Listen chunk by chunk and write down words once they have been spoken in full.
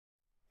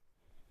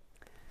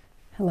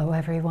Hello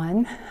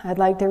everyone. I'd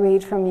like to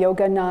read from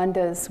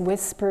Yogananda's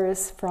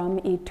Whispers from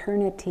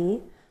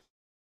Eternity.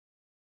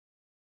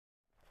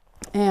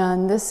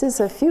 And this is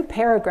a few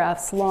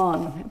paragraphs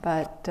long,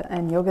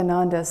 and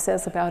Yogananda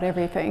says about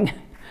everything.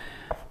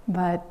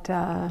 But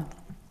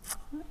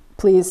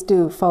please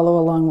do follow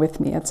along with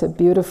me. It's a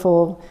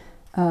beautiful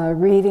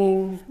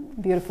reading,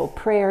 beautiful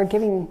prayer,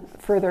 giving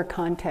further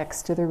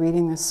context to the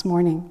reading this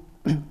morning.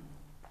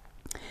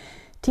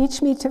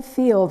 Teach me to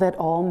feel that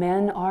all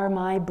men are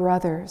my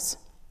brothers.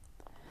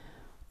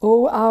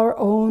 O our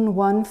own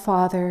one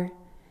Father,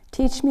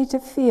 teach me to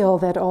feel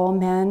that all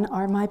men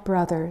are my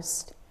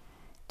brothers.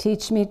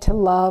 Teach me to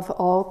love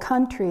all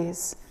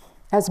countries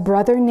as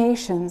brother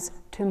nations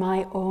to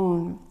my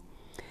own,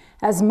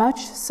 as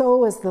much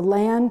so as the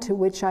land to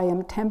which I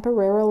am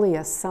temporarily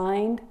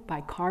assigned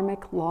by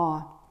karmic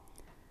law.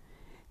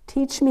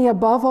 Teach me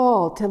above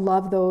all to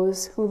love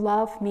those who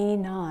love me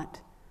not.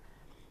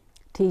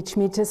 Teach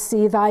me to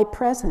see thy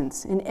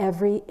presence in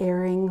every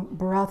erring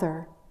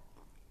brother.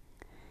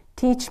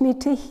 Teach me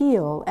to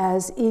heal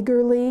as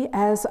eagerly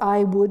as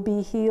I would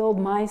be healed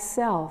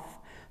myself,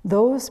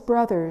 those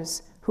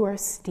brothers who are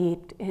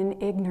steeped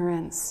in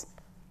ignorance.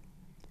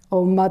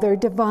 O Mother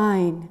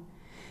Divine,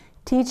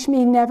 teach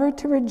me never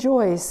to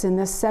rejoice in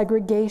the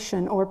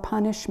segregation or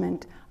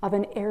punishment of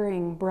an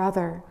erring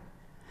brother,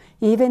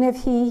 even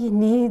if he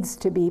needs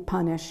to be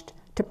punished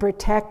to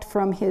protect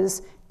from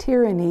his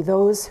tyranny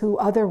those who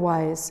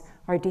otherwise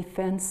are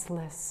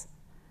defenseless.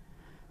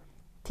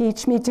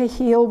 Teach me to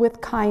heal with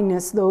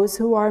kindness those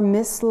who are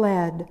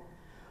misled,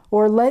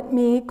 or let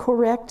me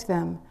correct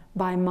them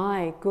by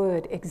my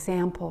good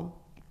example.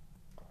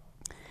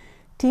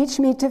 Teach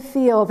me to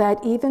feel that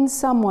even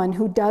someone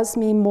who does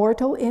me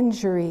mortal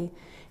injury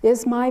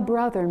is my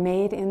brother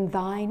made in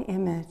thine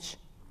image.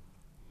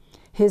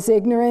 His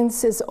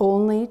ignorance is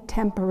only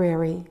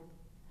temporary.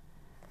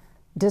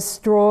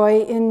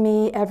 Destroy in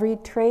me every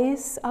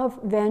trace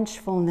of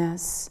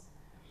vengefulness,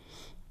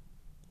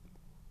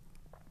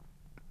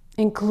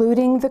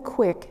 including the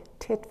quick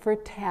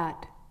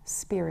tit-for-tat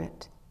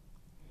spirit.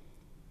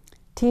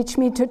 Teach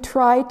me to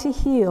try to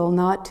heal,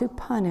 not to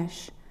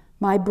punish,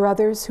 my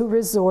brothers who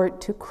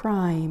resort to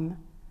crime.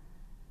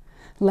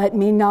 Let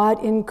me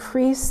not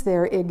increase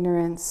their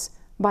ignorance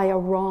by a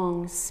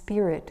wrong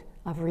spirit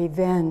of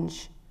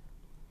revenge.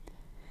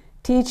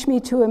 Teach me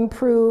to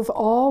improve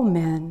all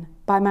men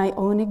by my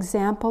own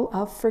example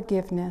of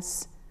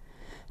forgiveness,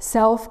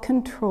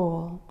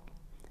 self-control,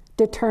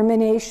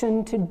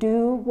 determination to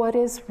do what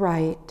is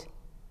right,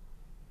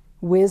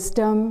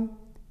 wisdom,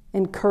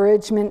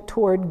 encouragement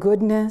toward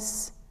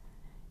goodness,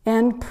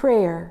 and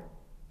prayer,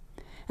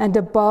 and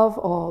above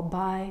all,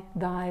 by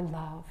thy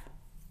love.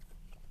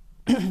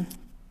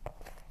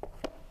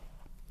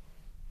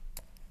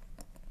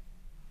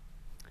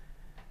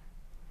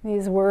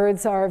 These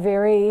words are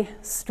very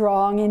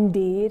strong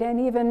indeed, and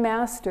even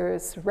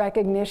Master's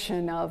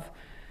recognition of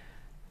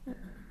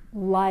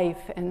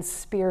life and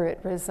spirit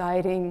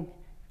residing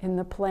in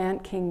the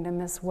plant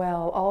kingdom as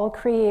well, all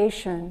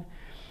creation,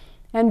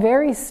 and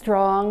very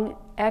strong,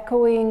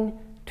 echoing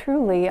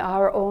truly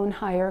our own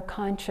higher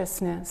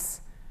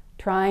consciousness,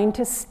 trying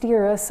to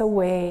steer us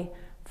away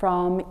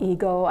from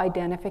ego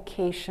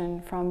identification,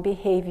 from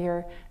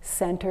behavior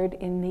centered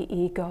in the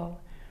ego.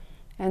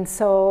 And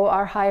so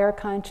our higher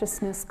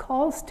consciousness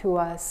calls to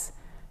us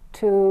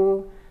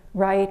to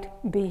right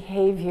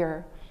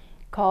behavior,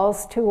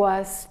 calls to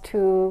us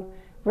to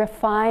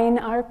refine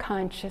our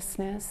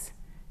consciousness,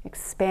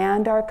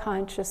 expand our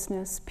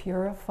consciousness,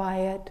 purify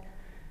it,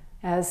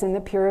 as in the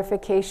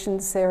purification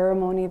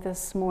ceremony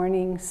this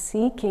morning,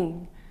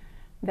 seeking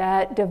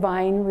that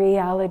divine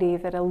reality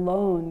that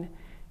alone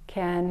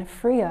can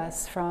free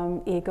us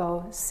from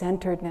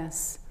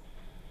ego-centeredness.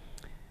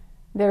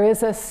 There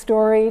is a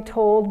story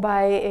told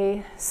by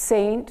a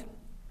saint,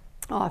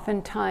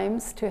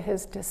 oftentimes to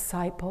his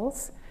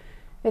disciples.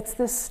 It's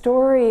the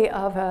story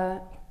of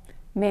a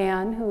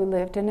man who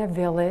lived in a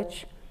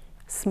village,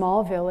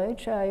 small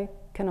village, I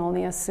can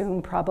only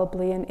assume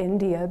probably in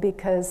India,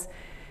 because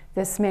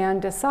this man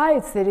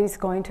decides that he's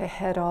going to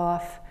head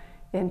off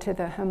into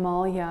the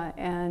Himalaya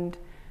and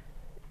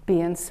be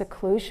in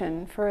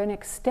seclusion for an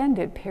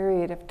extended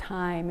period of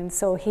time. And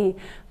so he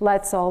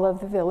lets all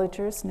of the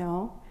villagers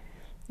know,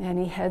 and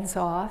he heads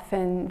off,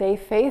 and they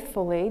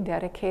faithfully,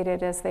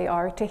 dedicated as they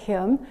are to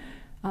him,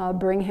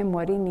 bring him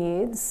what he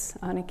needs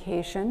on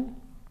occasion.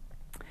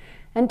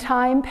 And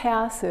time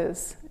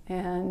passes,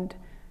 and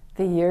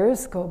the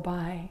years go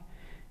by,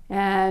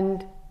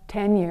 and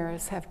 10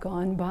 years have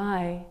gone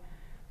by,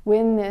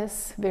 when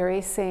this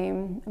very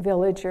same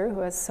villager who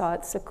has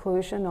sought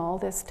seclusion all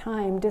this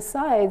time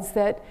decides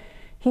that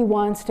he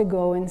wants to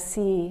go and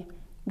see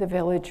the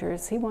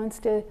villagers. He wants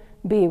to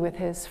be with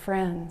his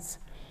friends.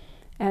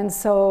 And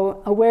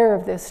so, aware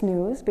of this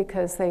news,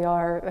 because they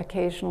are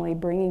occasionally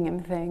bringing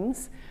him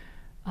things,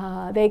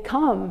 they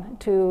come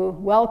to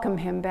welcome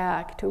him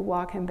back, to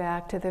walk him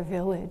back to the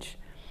village.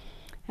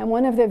 And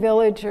one of the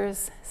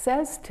villagers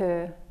says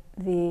to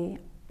the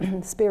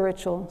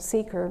spiritual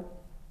seeker,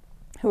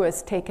 who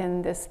has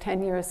taken this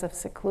 10 years of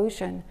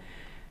seclusion,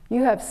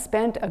 you have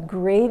spent a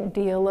great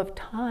deal of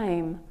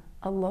time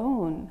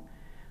alone.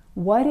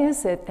 What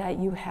is it that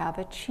you have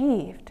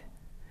achieved?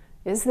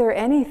 Is there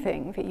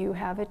anything that you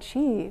have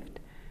achieved?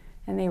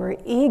 And they were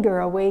eager,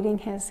 awaiting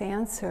his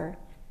answer.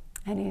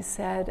 And he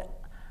said,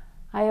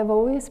 I have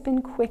always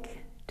been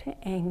quick to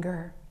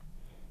anger.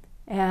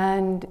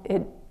 And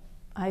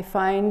I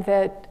find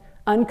that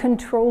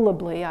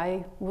uncontrollably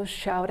I will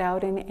shout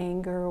out in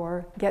anger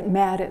or get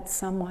mad at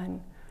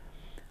someone.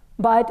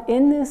 But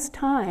in this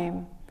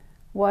time,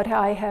 what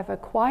I have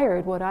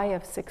acquired, what I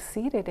have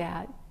succeeded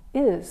at,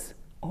 is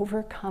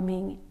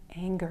overcoming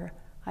anger.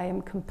 I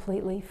am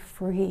completely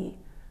free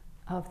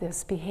of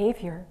this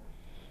behavior.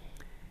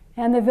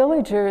 And the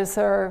villagers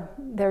they're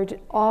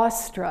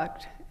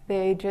awestruck.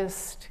 They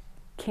just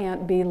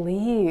can't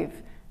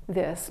believe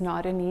this.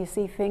 Not an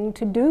easy thing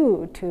to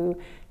do, to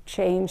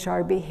change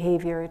our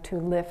behavior, to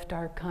lift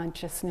our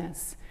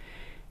consciousness.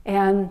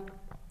 And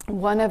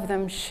one of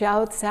them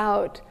shouts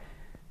out,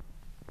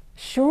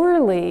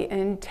 surely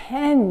in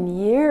 10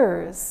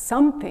 years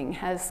something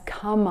has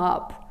come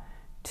up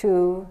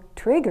to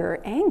trigger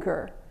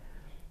anger.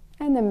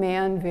 And the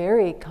man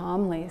very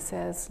calmly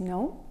says,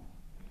 no,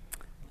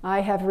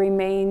 I have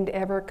remained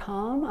ever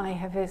calm. I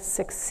have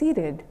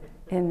succeeded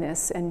in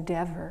this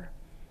endeavor.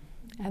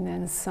 And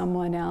then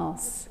someone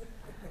else,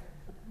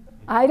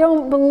 I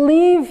don't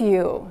believe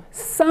you.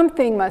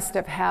 Something must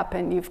have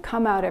happened. You've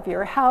come out of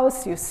your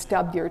house, you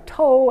stubbed your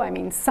toe. I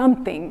mean,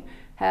 something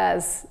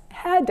has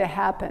had to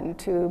happen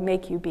to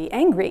make you be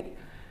angry.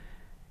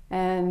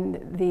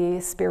 And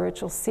the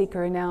spiritual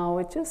seeker now,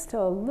 with just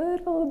a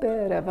little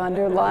bit of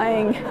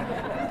underlying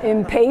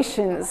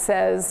impatience,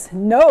 says,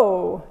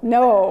 no,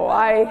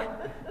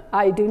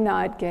 I do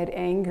not get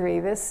angry.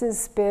 This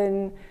has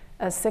been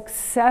a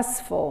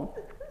successful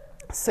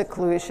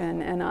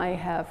seclusion, and I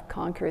have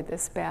conquered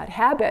this bad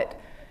habit.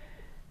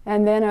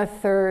 And then a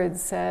third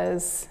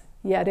says,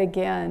 yet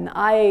again,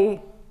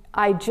 I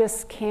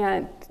just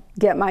can't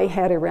get my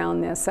head around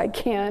this. I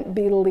can't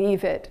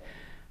believe it.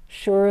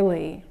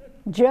 Surely,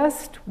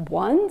 just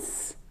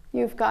once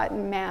you've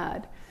gotten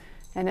mad.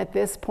 And at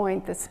this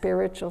point, the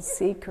spiritual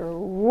seeker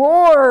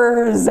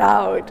roars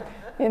out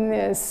in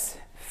this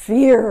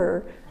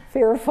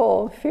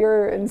fearful,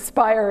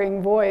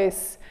 fear-inspiring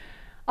voice,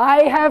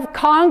 I have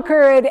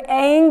conquered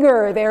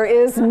anger. There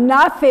is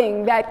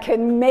nothing that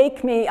can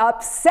make me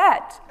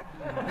upset.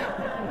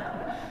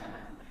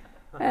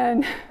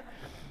 And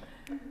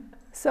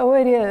so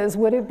it is.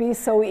 Would it be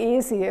so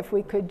easy if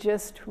we could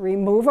just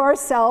remove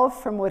ourselves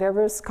from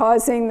whatever's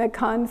causing the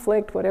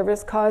conflict,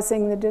 whatever's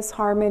causing the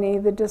disharmony,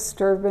 the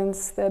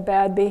disturbance, the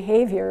bad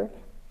behavior,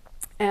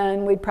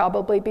 and we'd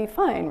probably be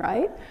fine,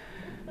 right?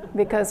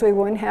 Because we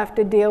wouldn't have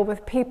to deal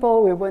with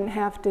people, we wouldn't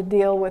have to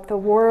deal with the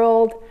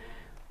world.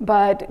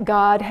 But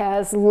God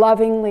has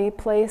lovingly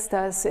placed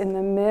us in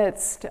the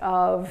midst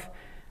of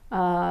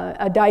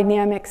a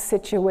dynamic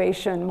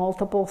situation,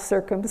 multiple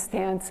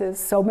circumstances,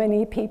 so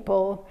many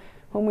people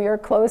whom we are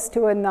close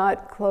to and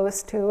not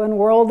close to, and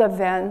world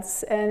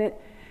events. And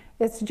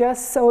it's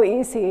just so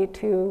easy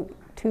to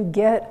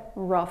get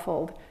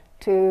ruffled,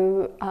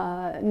 to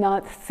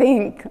not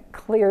think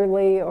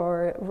clearly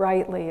or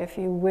rightly, if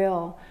you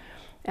will.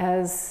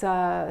 As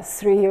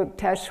Sri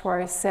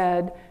Yukteswar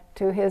said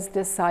to his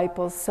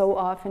disciples so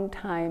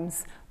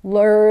oftentimes,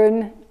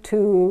 learn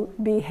to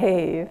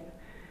behave.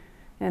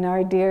 And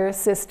our dear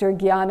sister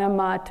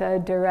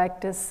Gyanamata,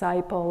 direct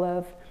disciple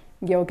of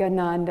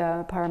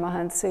Yogananda,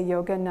 Paramahansa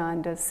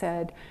Yogananda,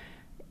 said,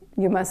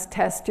 you must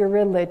test your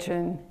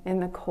religion in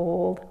the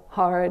cold,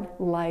 hard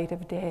light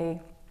of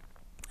day.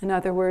 In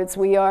other words,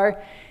 we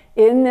are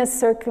in this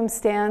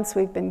circumstance,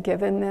 we've been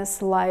given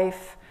this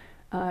life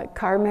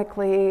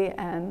karmically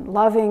and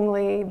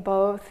lovingly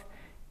both,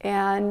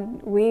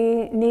 and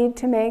we need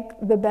to make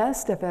the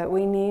best of it.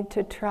 We need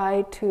to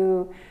try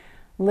to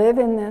live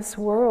in this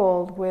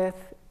world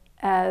with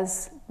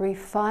as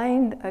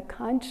refined a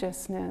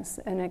consciousness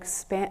and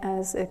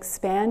as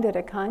expanded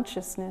a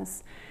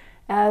consciousness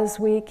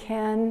as we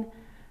can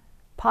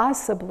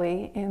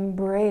possibly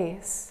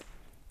embrace,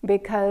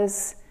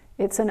 because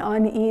it's an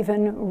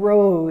uneven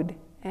road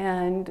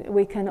and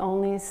we can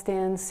only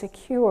stand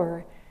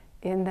secure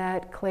in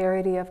that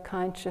clarity of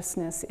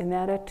consciousness, in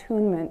that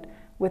attunement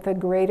with a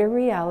greater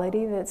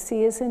reality that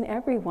sees in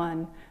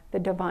everyone the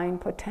divine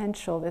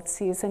potential, that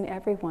sees in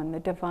everyone the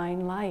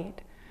divine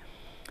light.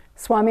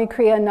 Swami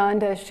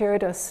Kriyananda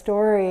shared a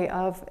story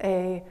of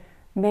a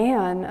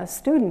man, a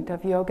student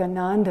of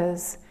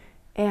Yogananda's,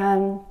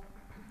 and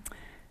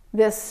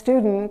this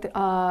student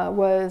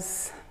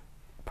was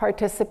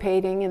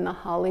participating in the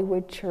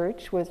Hollywood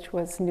Church, which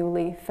was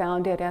newly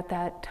founded at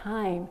that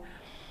time.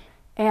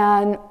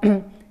 And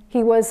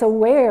he was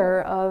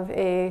aware of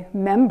a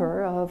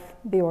member of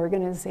the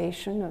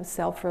organization of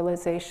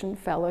Self-Realization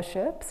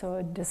Fellowship, so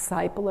a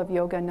disciple of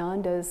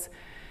Yogananda's,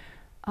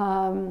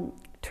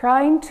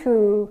 trying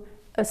to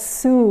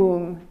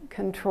assume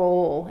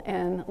control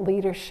and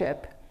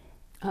leadership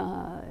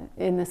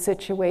in the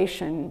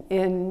situation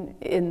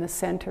in the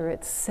center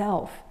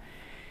itself.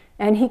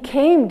 And he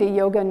came to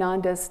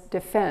Yogananda's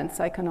defense.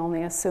 I can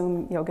only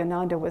assume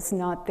Yogananda was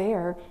not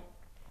there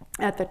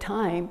at the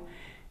time.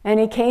 And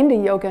he came to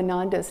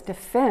Yogananda's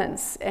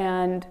defense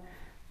and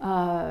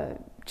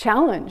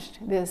challenged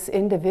this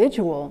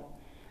individual.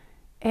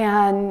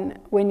 And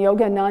when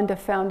Yogananda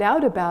found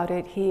out about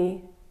it,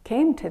 he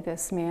came to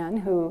this man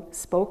who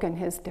spoke in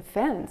his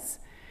defense,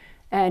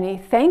 and he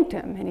thanked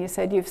him, and he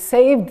said, "You've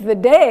saved the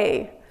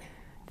day.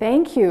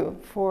 Thank you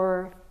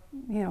for,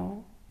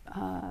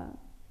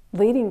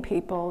 leading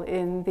people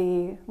in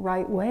the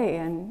right way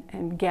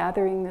and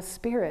gathering the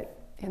spirit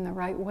in the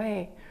right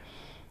way,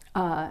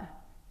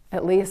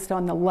 at least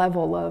on the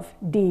level of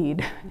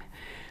deed."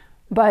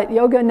 But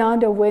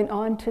Yogananda went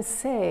on to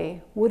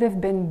say, "Would have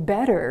been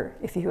better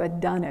if you had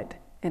done it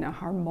in a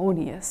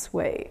harmonious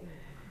way."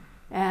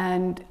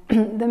 And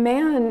the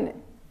man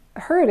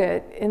heard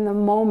it in the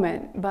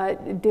moment,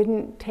 but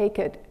didn't take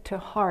it to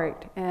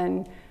heart.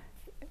 And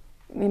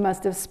he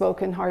must have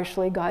spoken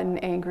harshly, gotten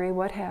angry,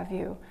 what have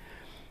you.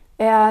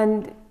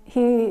 And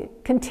he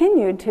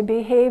continued to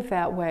behave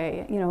that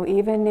way.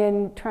 Even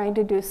in trying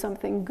to do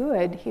something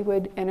good, he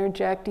would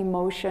interject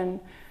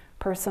emotion,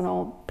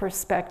 personal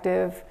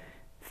perspective,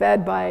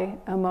 fed by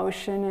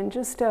emotion, and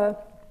just a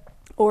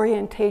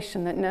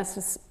orientation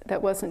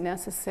that wasn't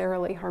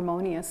necessarily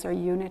harmonious or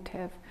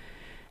unitive.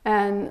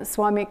 And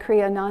Swami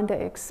Kriyananda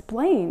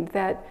explained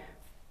that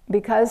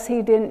because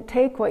he didn't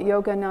take what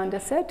Yogananda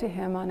said to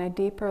him on a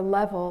deeper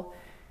level,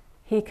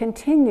 he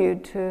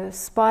continued to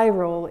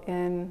spiral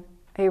in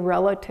a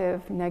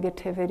relative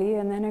negativity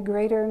and then a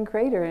greater and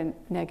greater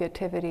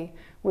negativity,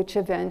 which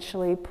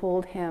eventually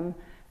pulled him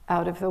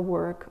out of the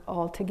work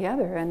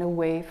altogether and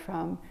away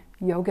from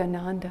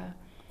Yogananda.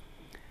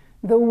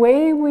 The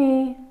way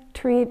we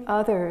treat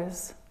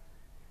others,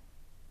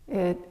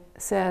 it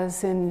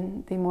says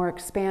in the more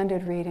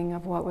expanded reading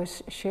of what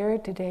was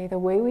shared today, the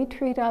way we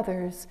treat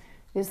others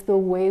is the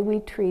way we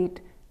treat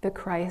the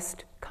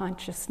Christ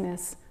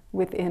consciousness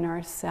within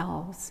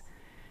ourselves.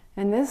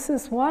 And this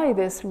is why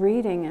this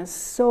reading is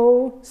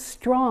so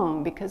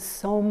strong, because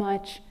so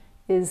much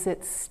is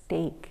at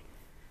stake.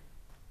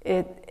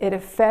 It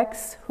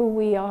affects who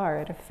we are,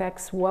 it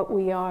affects what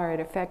we are, it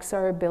affects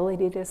our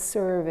ability to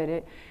serve,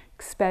 it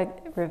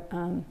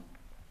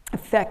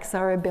affects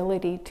our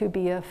ability to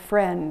be a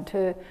friend,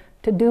 to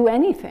do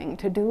anything,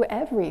 to do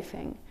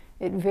everything.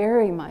 It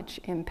very much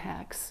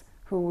impacts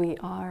who we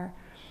are.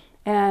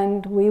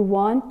 And we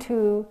want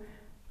to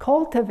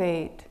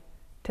cultivate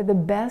to the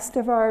best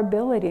of our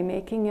ability,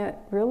 making it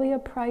really a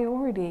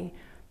priority,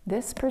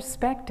 this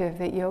perspective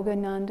that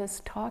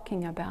Yogananda's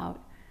talking about,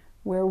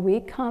 where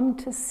we come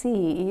to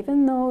see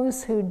even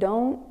those who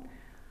don't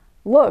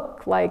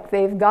look like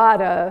they've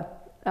got a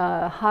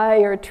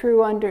higher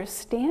true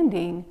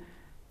understanding,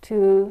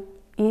 to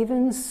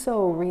even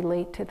so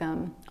relate to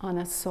them on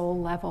a soul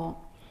level.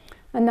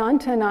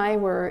 Ananta and I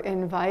were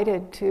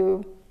invited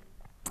to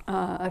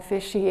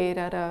officiate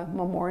at a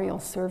memorial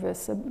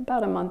service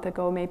about a month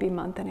ago, maybe a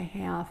month and a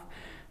half.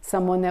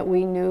 Someone that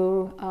we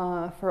knew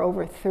for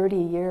over 30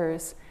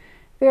 years.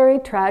 Very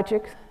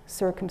tragic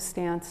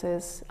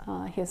circumstances,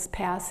 his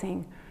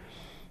passing.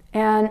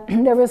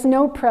 And there was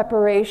no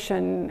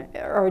preparation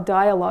or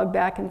dialogue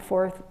back and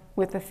forth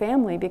with the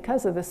family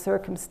because of the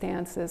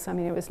circumstances. I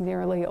mean, it was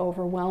nearly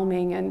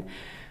overwhelming, and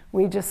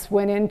we just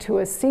went into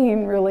a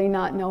scene really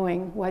not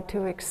knowing what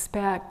to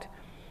expect.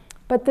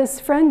 But this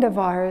friend of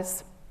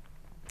ours,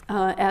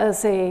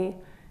 as a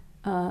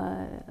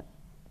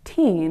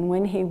teen,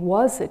 when he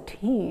was a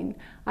teen,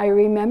 I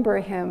remember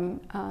him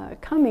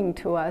coming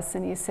to us,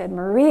 and he said,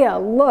 "Maria,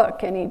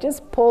 look," and he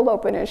just pulled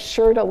open his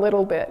shirt a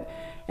little bit,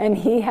 and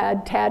he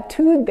had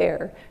tattooed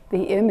there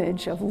the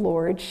image of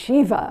Lord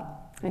Shiva.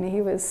 And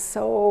he was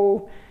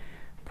so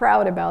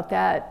proud about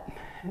that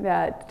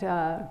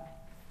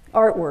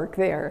artwork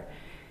there.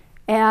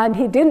 And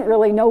he didn't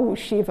really know who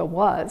Shiva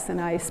was, and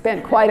I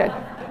spent quite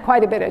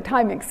a bit of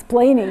time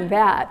explaining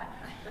that.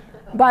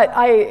 But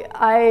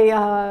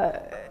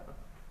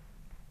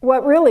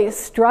what really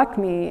struck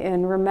me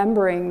in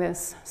remembering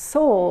this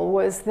soul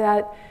was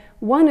that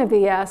one of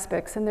the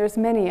aspects, and there's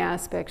many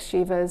aspects,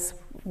 Shiva is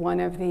one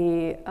of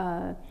the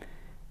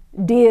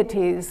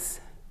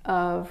deities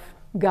of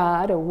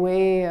God, a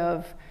way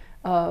of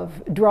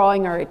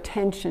drawing our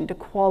attention to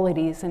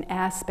qualities and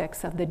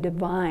aspects of the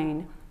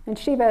divine. And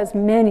Shiva has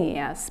many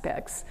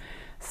aspects,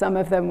 some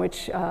of them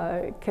which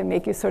can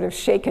make you sort of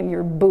shake in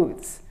your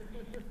boots.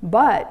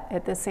 But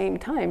at the same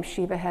time,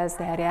 Shiva has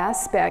that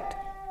aspect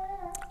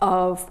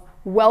of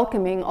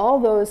welcoming all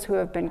those who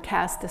have been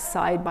cast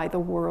aside by the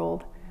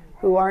world,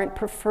 who aren't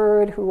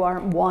preferred, who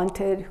aren't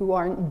wanted, who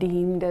aren't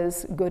deemed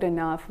as good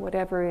enough,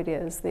 whatever it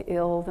is, the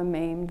ill, the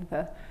maimed,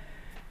 the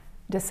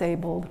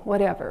disabled,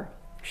 whatever.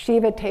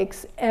 Shiva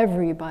takes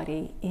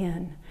everybody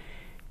in.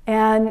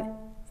 And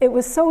it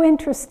was so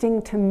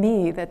interesting to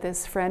me that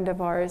this friend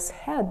of ours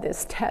had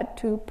this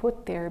tattoo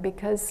put there,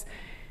 because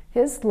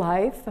his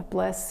life,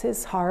 bless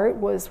his heart,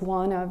 was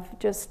one of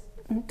just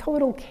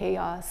total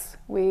chaos.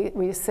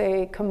 We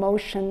say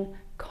commotion,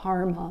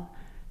 karma,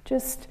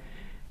 just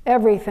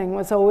everything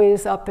was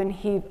always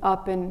everything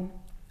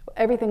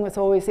was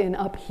always in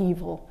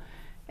upheaval.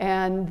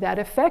 And that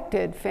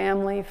affected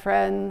family,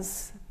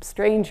 friends,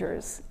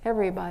 strangers,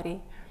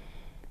 everybody.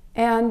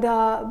 And,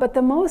 but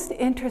the most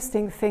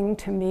interesting thing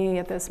to me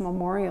at this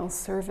memorial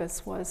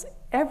service was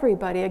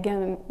everybody,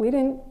 again, we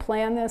didn't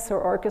plan this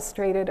or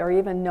orchestrate it or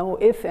even know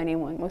if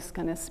anyone was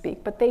going to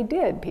speak, but they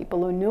did.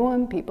 People who knew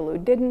him, people who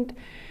didn't,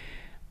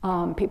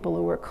 people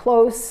who were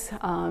close,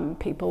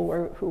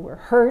 people who were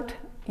hurt,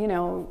 you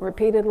know,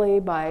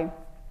 repeatedly by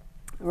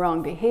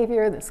wrong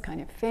behavior, this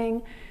kind of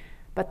thing.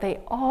 But they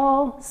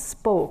all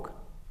spoke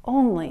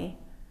only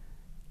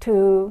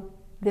to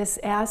this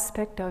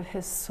aspect of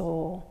his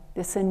soul,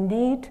 this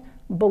innate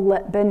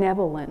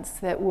benevolence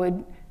that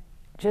would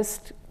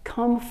just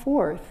come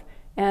forth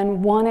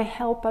and want to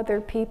help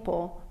other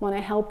people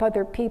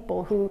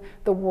who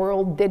the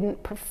world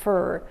didn't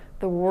prefer,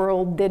 the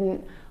world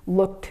didn't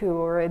look to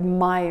or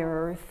admire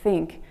or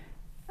think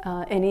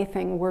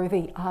anything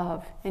worthy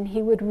of. And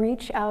he would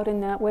reach out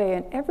in that way,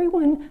 and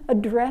everyone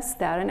addressed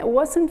that, and it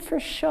wasn't for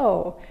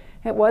show.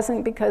 It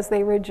wasn't because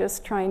they were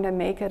just trying to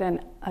make it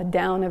a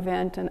down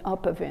event, an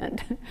up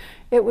event.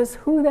 It was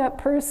who that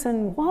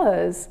person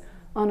was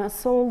on a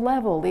soul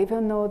level,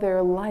 even though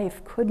their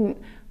life couldn't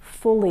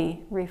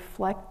fully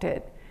reflect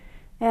it.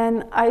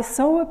 And I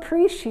so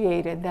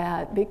appreciated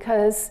that,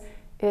 because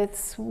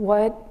it's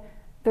what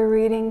the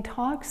reading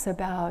talks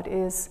about,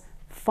 is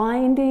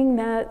finding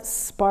that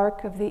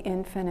spark of the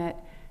infinite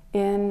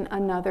in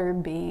another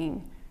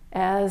being,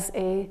 as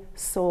a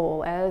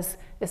soul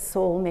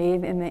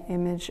made in the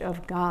image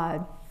of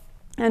God.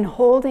 And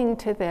holding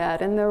to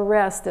that, and the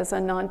rest, as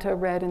Ananta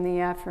read in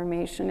the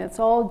affirmation, it's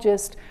all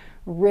just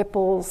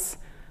ripples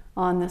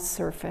on the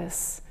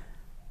surface.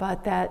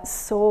 But that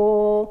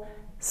soul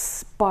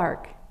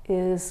spark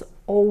is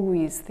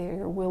always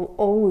there, will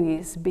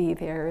always be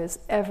there, is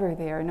ever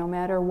there, no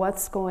matter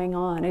what's going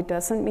on. It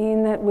doesn't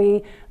mean that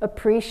we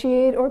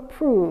appreciate or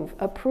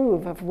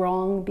approve of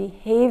wrong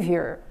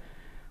behavior,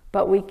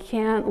 but we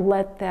can't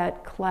let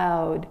that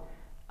cloud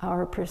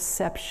our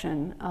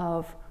perception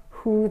of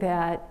who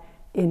that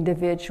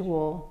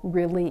individual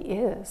really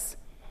is.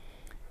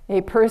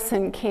 A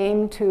person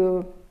came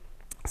to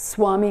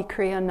Swami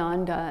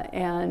Kriyananda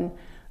and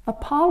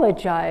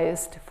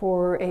apologized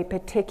for a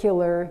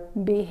particular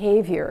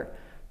behavior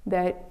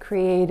that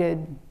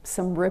created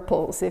some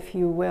ripples, if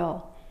you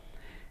will.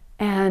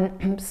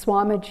 And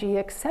Swamiji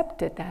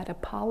accepted that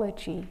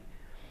apology.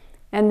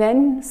 And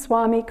then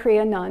Swami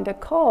Kriyananda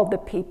called the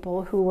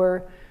people who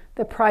were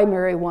the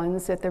primary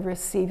ones at the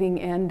receiving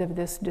end of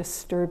this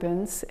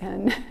disturbance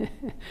and,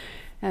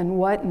 and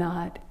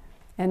whatnot.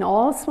 And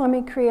all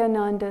Swami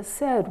Kriyananda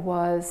said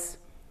was,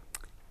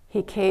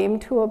 he came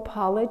to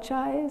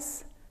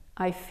apologize.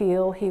 I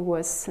feel he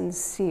was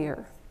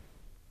sincere.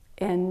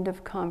 End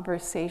of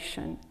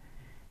conversation.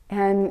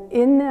 And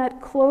in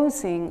that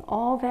closing,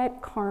 all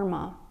that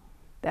karma,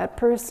 that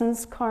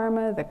person's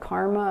karma, the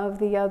karma of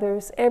the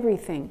others,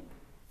 everything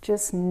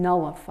just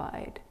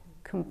nullified,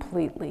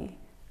 completely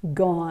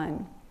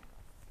gone.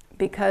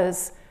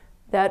 Because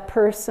that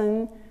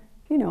person,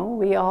 you know,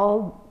 we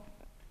all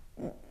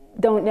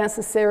don't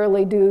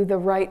necessarily do the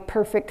right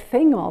perfect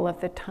thing all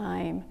of the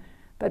time,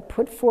 but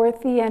put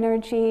forth the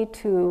energy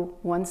to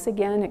once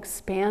again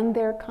expand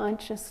their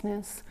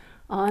consciousness,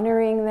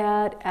 honoring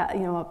that,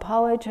 you know,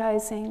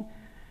 apologizing,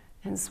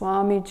 and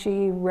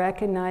Swamiji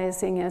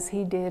recognizing, as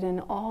he did in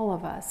all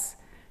of us,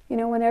 you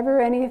know, whenever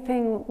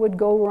anything would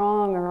go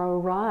wrong or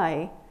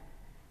awry,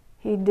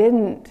 he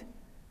didn't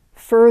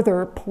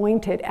further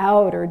point it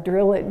out or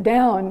drill it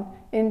down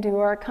into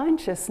our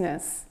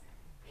consciousness.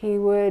 He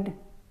would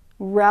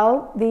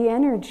route the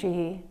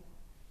energy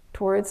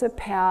towards a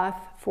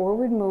path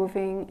forward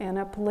moving and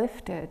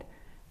uplifted,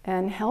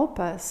 and help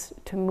us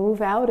to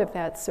move out of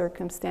that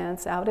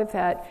circumstance, out of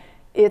that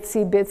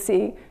itsy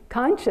bitsy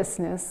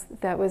consciousness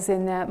that was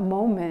in that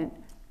moment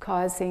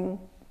causing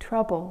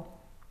trouble.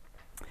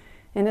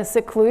 In a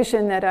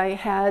seclusion that I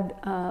had,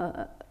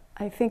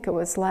 I think it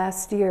was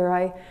last year,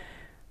 I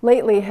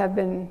lately have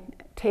I've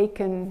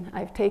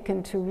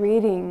taken to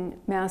reading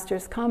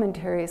Master's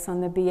commentaries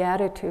on the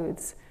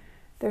Beatitudes.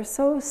 They're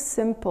so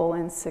simple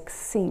and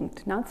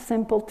succinct, not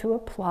simple to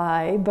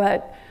apply,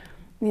 but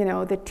you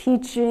know, the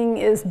teaching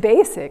is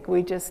basic.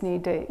 We just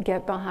need to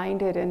get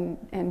behind it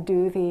and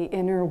do the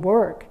inner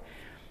work.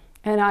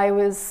 And I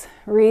was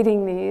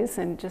reading these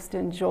and just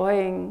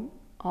enjoying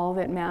all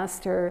that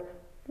Master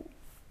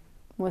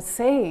was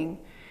saying.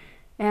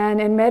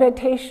 And in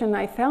meditation,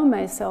 I found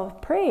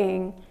myself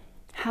praying,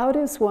 how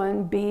does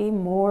one be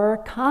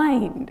more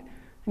kind?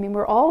 I mean,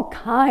 we're all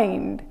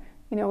kind.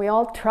 You know, we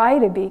all try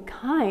to be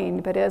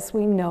kind, but as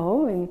we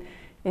know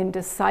in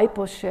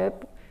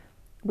discipleship,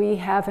 we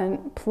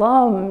haven't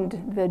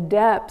plumbed the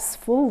depths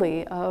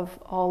fully of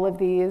all of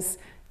these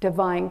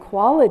divine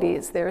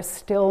qualities. There's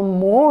still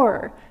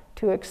more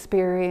to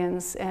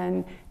experience,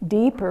 and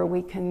deeper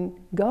we can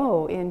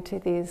go into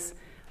these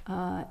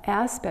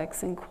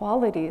aspects and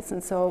qualities.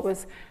 And so it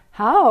was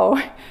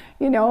how,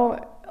 you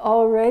know,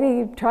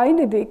 already trying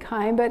to be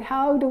kind, but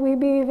how do we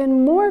be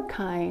even more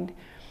kind?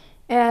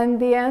 And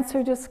the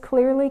answer just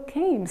clearly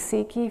came: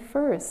 seek ye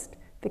first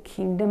the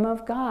kingdom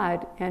of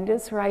God and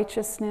his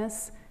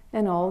righteousness,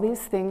 and all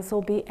these things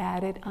will be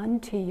added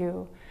unto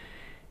you.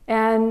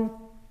 And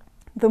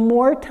the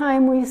more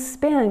time we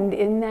spend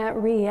in that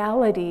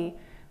reality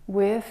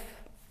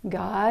with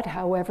God,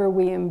 however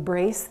we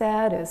embrace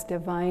that as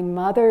Divine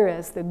Mother,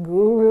 as the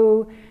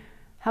Guru,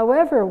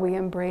 however we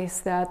embrace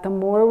that, the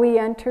more we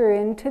enter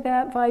into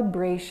that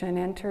vibration,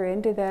 enter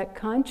into that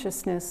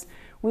consciousness,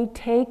 we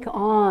take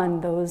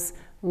on those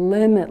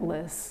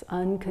limitless,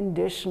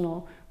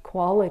 unconditional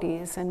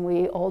qualities, and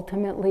we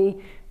ultimately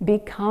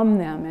become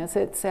them, as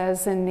it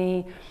says in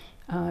the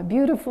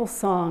beautiful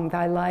song,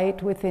 "Thy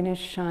light within is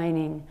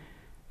shining.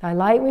 Thy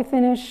light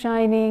within is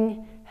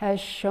shining, has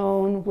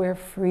shown where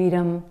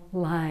freedom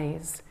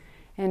lies."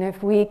 And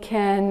if we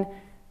can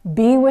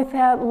be with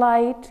that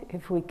light,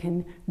 if we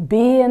can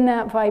be in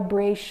that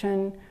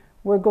vibration,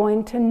 we're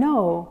going to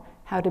know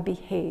how to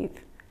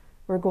behave.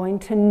 We're going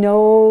to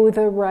know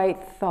the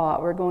right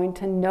thought. We're going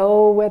to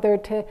know whether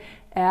to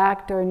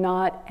act or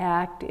not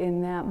act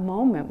in that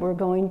moment. We're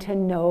going to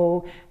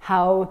know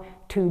how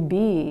to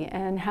be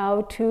and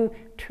how to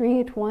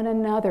treat one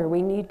another.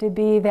 We need to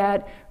be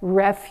that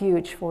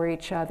refuge for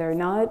each other,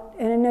 not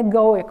in an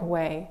egoic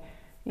way.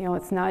 You know,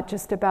 it's not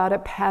just about a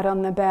pat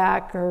on the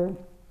back, or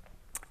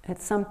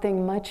it's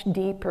something much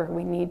deeper.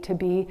 We need to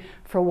be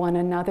for one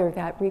another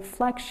that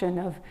reflection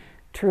of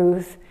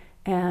truth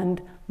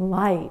and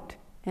light.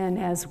 And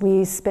as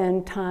we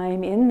spend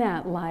time in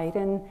that light,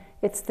 and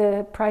it's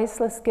the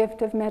priceless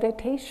gift of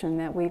meditation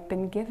that we've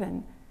been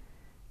given,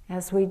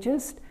 as we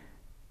just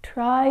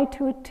try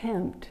to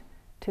attempt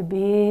to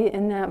be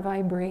in that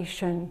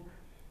vibration,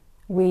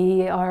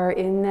 we are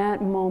in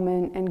that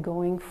moment and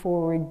going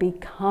forward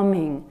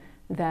becoming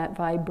that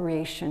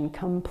vibration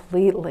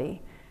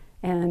completely.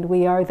 And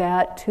we are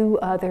that to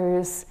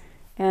others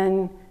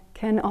and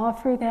can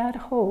offer that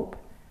hope,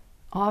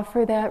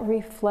 offer that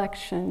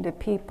reflection to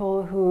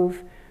people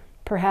who've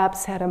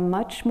perhaps had a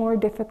much more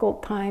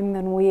difficult time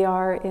than we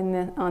are in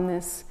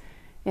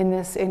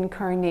this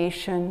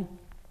incarnation.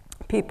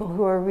 People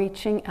who are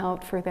reaching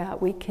out for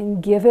that. We can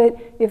give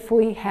it if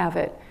we have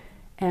it,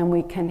 and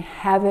we can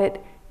have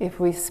it if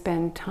we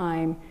spend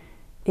time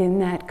in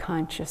that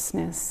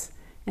consciousness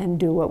and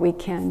do what we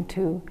can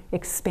to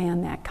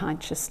expand that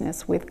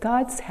consciousness with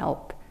God's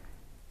help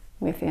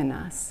within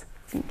us.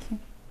 Thank you.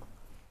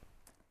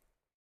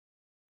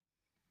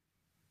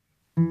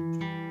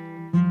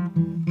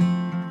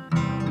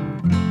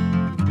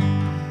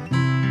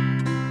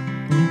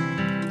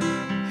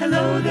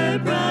 Hello there,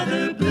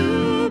 brother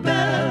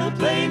Bluebell,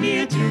 play me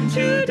a tune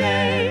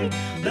today.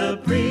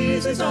 The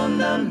breezes on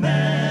the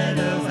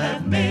meadow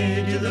have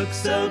made you look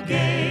so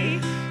gay.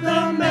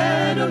 The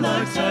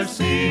meadowlarks are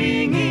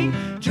singing,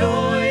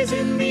 joy's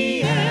in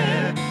the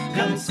air.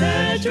 Come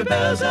set your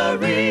bells are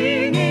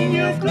ringing,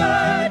 you've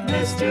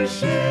gladness to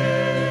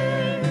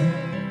share.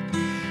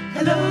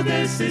 Hello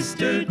there,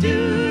 Sister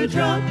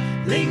Dewdrop,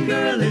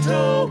 linger a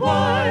little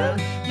while.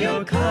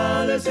 Your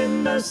colors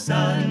in the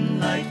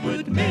sunlight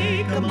would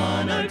make a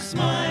monarch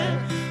smile.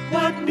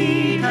 What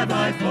need have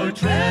I for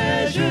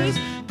treasures,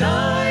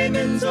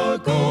 diamonds or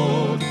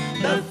gold?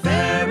 The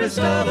fairest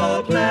of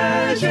all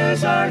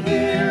pleasures are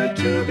here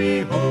to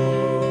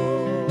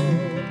behold.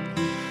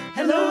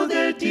 Hello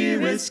there,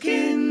 dearest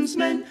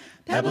kinsmen,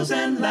 pebbles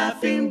and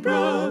laughing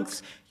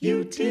brooks,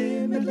 you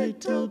timid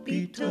little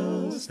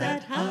beetles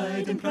that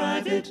hide in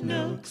private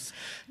nooks.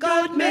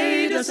 God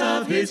made us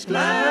of his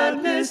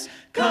gladness,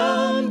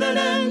 come then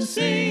and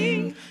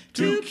sing,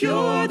 to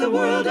cure the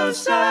world of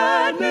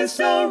sadness.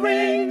 So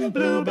ring,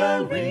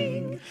 Bluebell,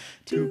 ring,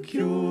 to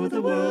cure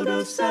the world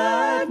of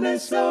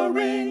sadness. So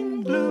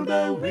ring,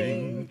 Bluebell,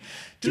 ring,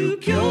 to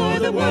cure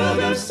the world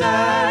of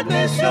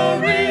sadness. So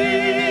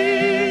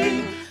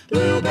ring,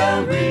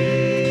 Bluebell, ring.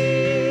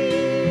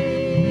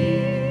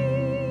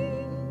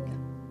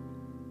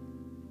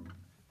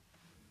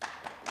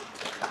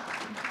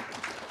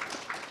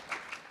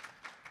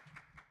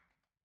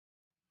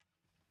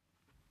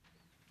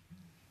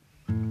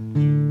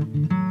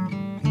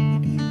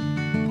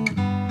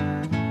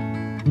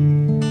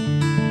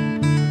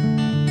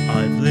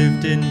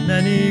 Lived in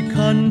many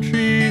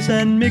countries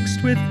and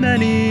mixed with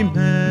many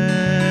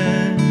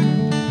men.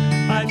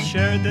 I've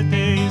shared the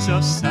days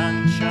of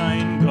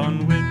sunshine, gone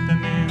with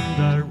them in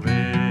the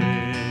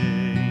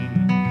rain.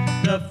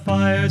 The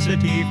fires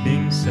at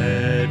evening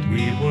said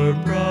we were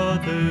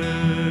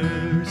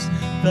brothers.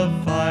 The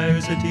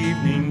fires at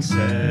evening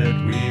said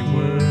we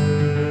were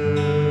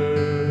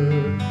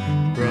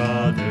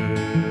brothers.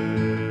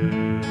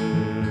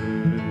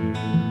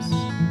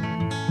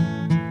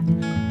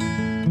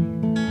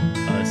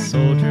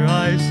 Soldier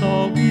I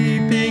saw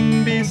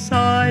weeping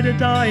beside a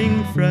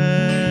dying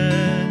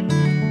friend.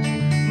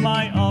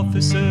 My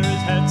officers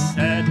had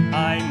said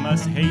I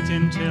must hate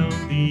him till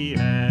the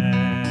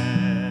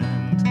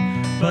end.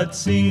 But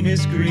seeing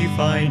his grief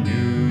I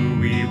knew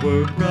we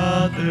were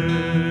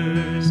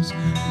brothers.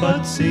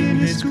 But seeing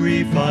his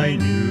grief I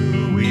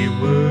knew we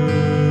were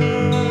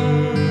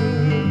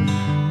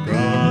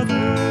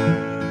brothers.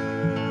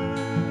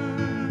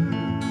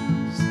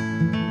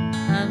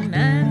 A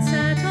man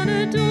sat on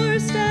a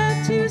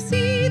doorstep to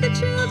see the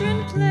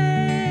children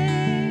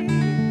play.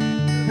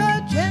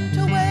 The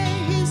gentle way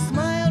he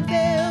smiled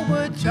there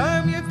would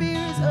charm your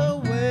fears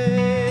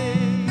away.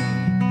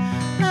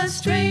 A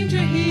stranger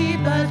he,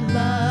 but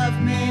love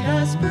made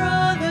us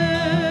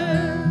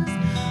brothers.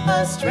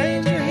 A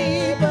stranger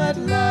he, but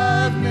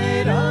love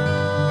made us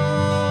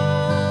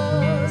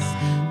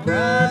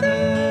brothers.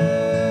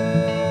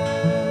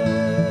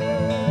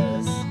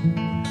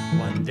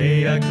 One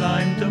day I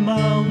climbed a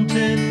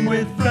mountain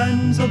with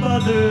friends of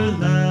other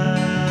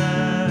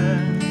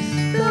lands.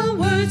 The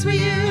words we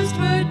used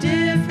were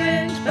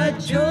different, but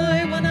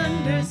joy one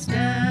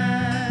understands.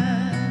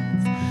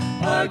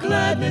 Our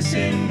gladness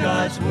in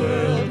God's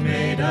world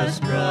made us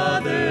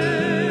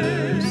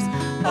brothers.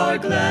 Our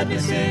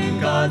gladness in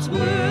God's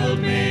world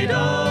made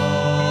us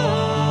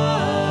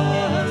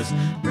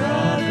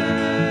brothers.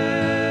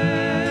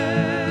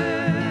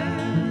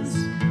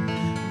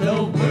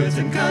 Though words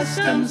and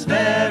customs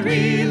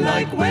vary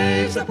like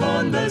waves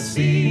upon the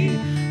sea,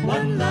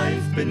 one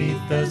life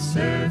beneath the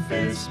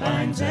surface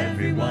binds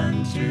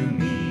everyone to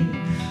me.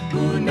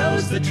 Who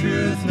knows the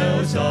truth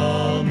knows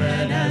all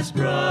men as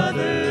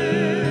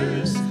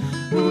brothers.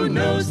 Who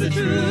knows the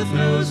truth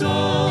knows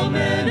all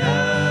men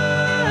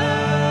as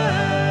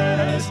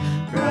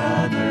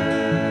brothers.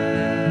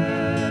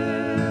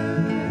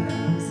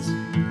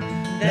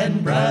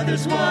 Then,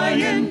 brothers, why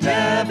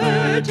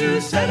endeavor to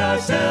set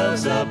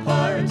ourselves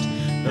apart?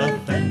 The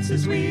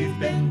fences we've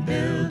been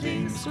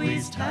building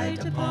squeeze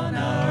tight upon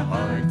our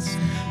hearts.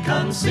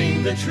 Come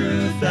sing the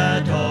truth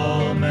that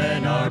all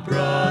men are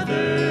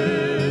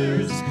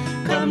brothers.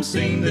 Come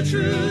sing the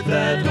truth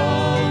that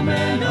all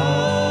men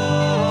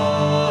are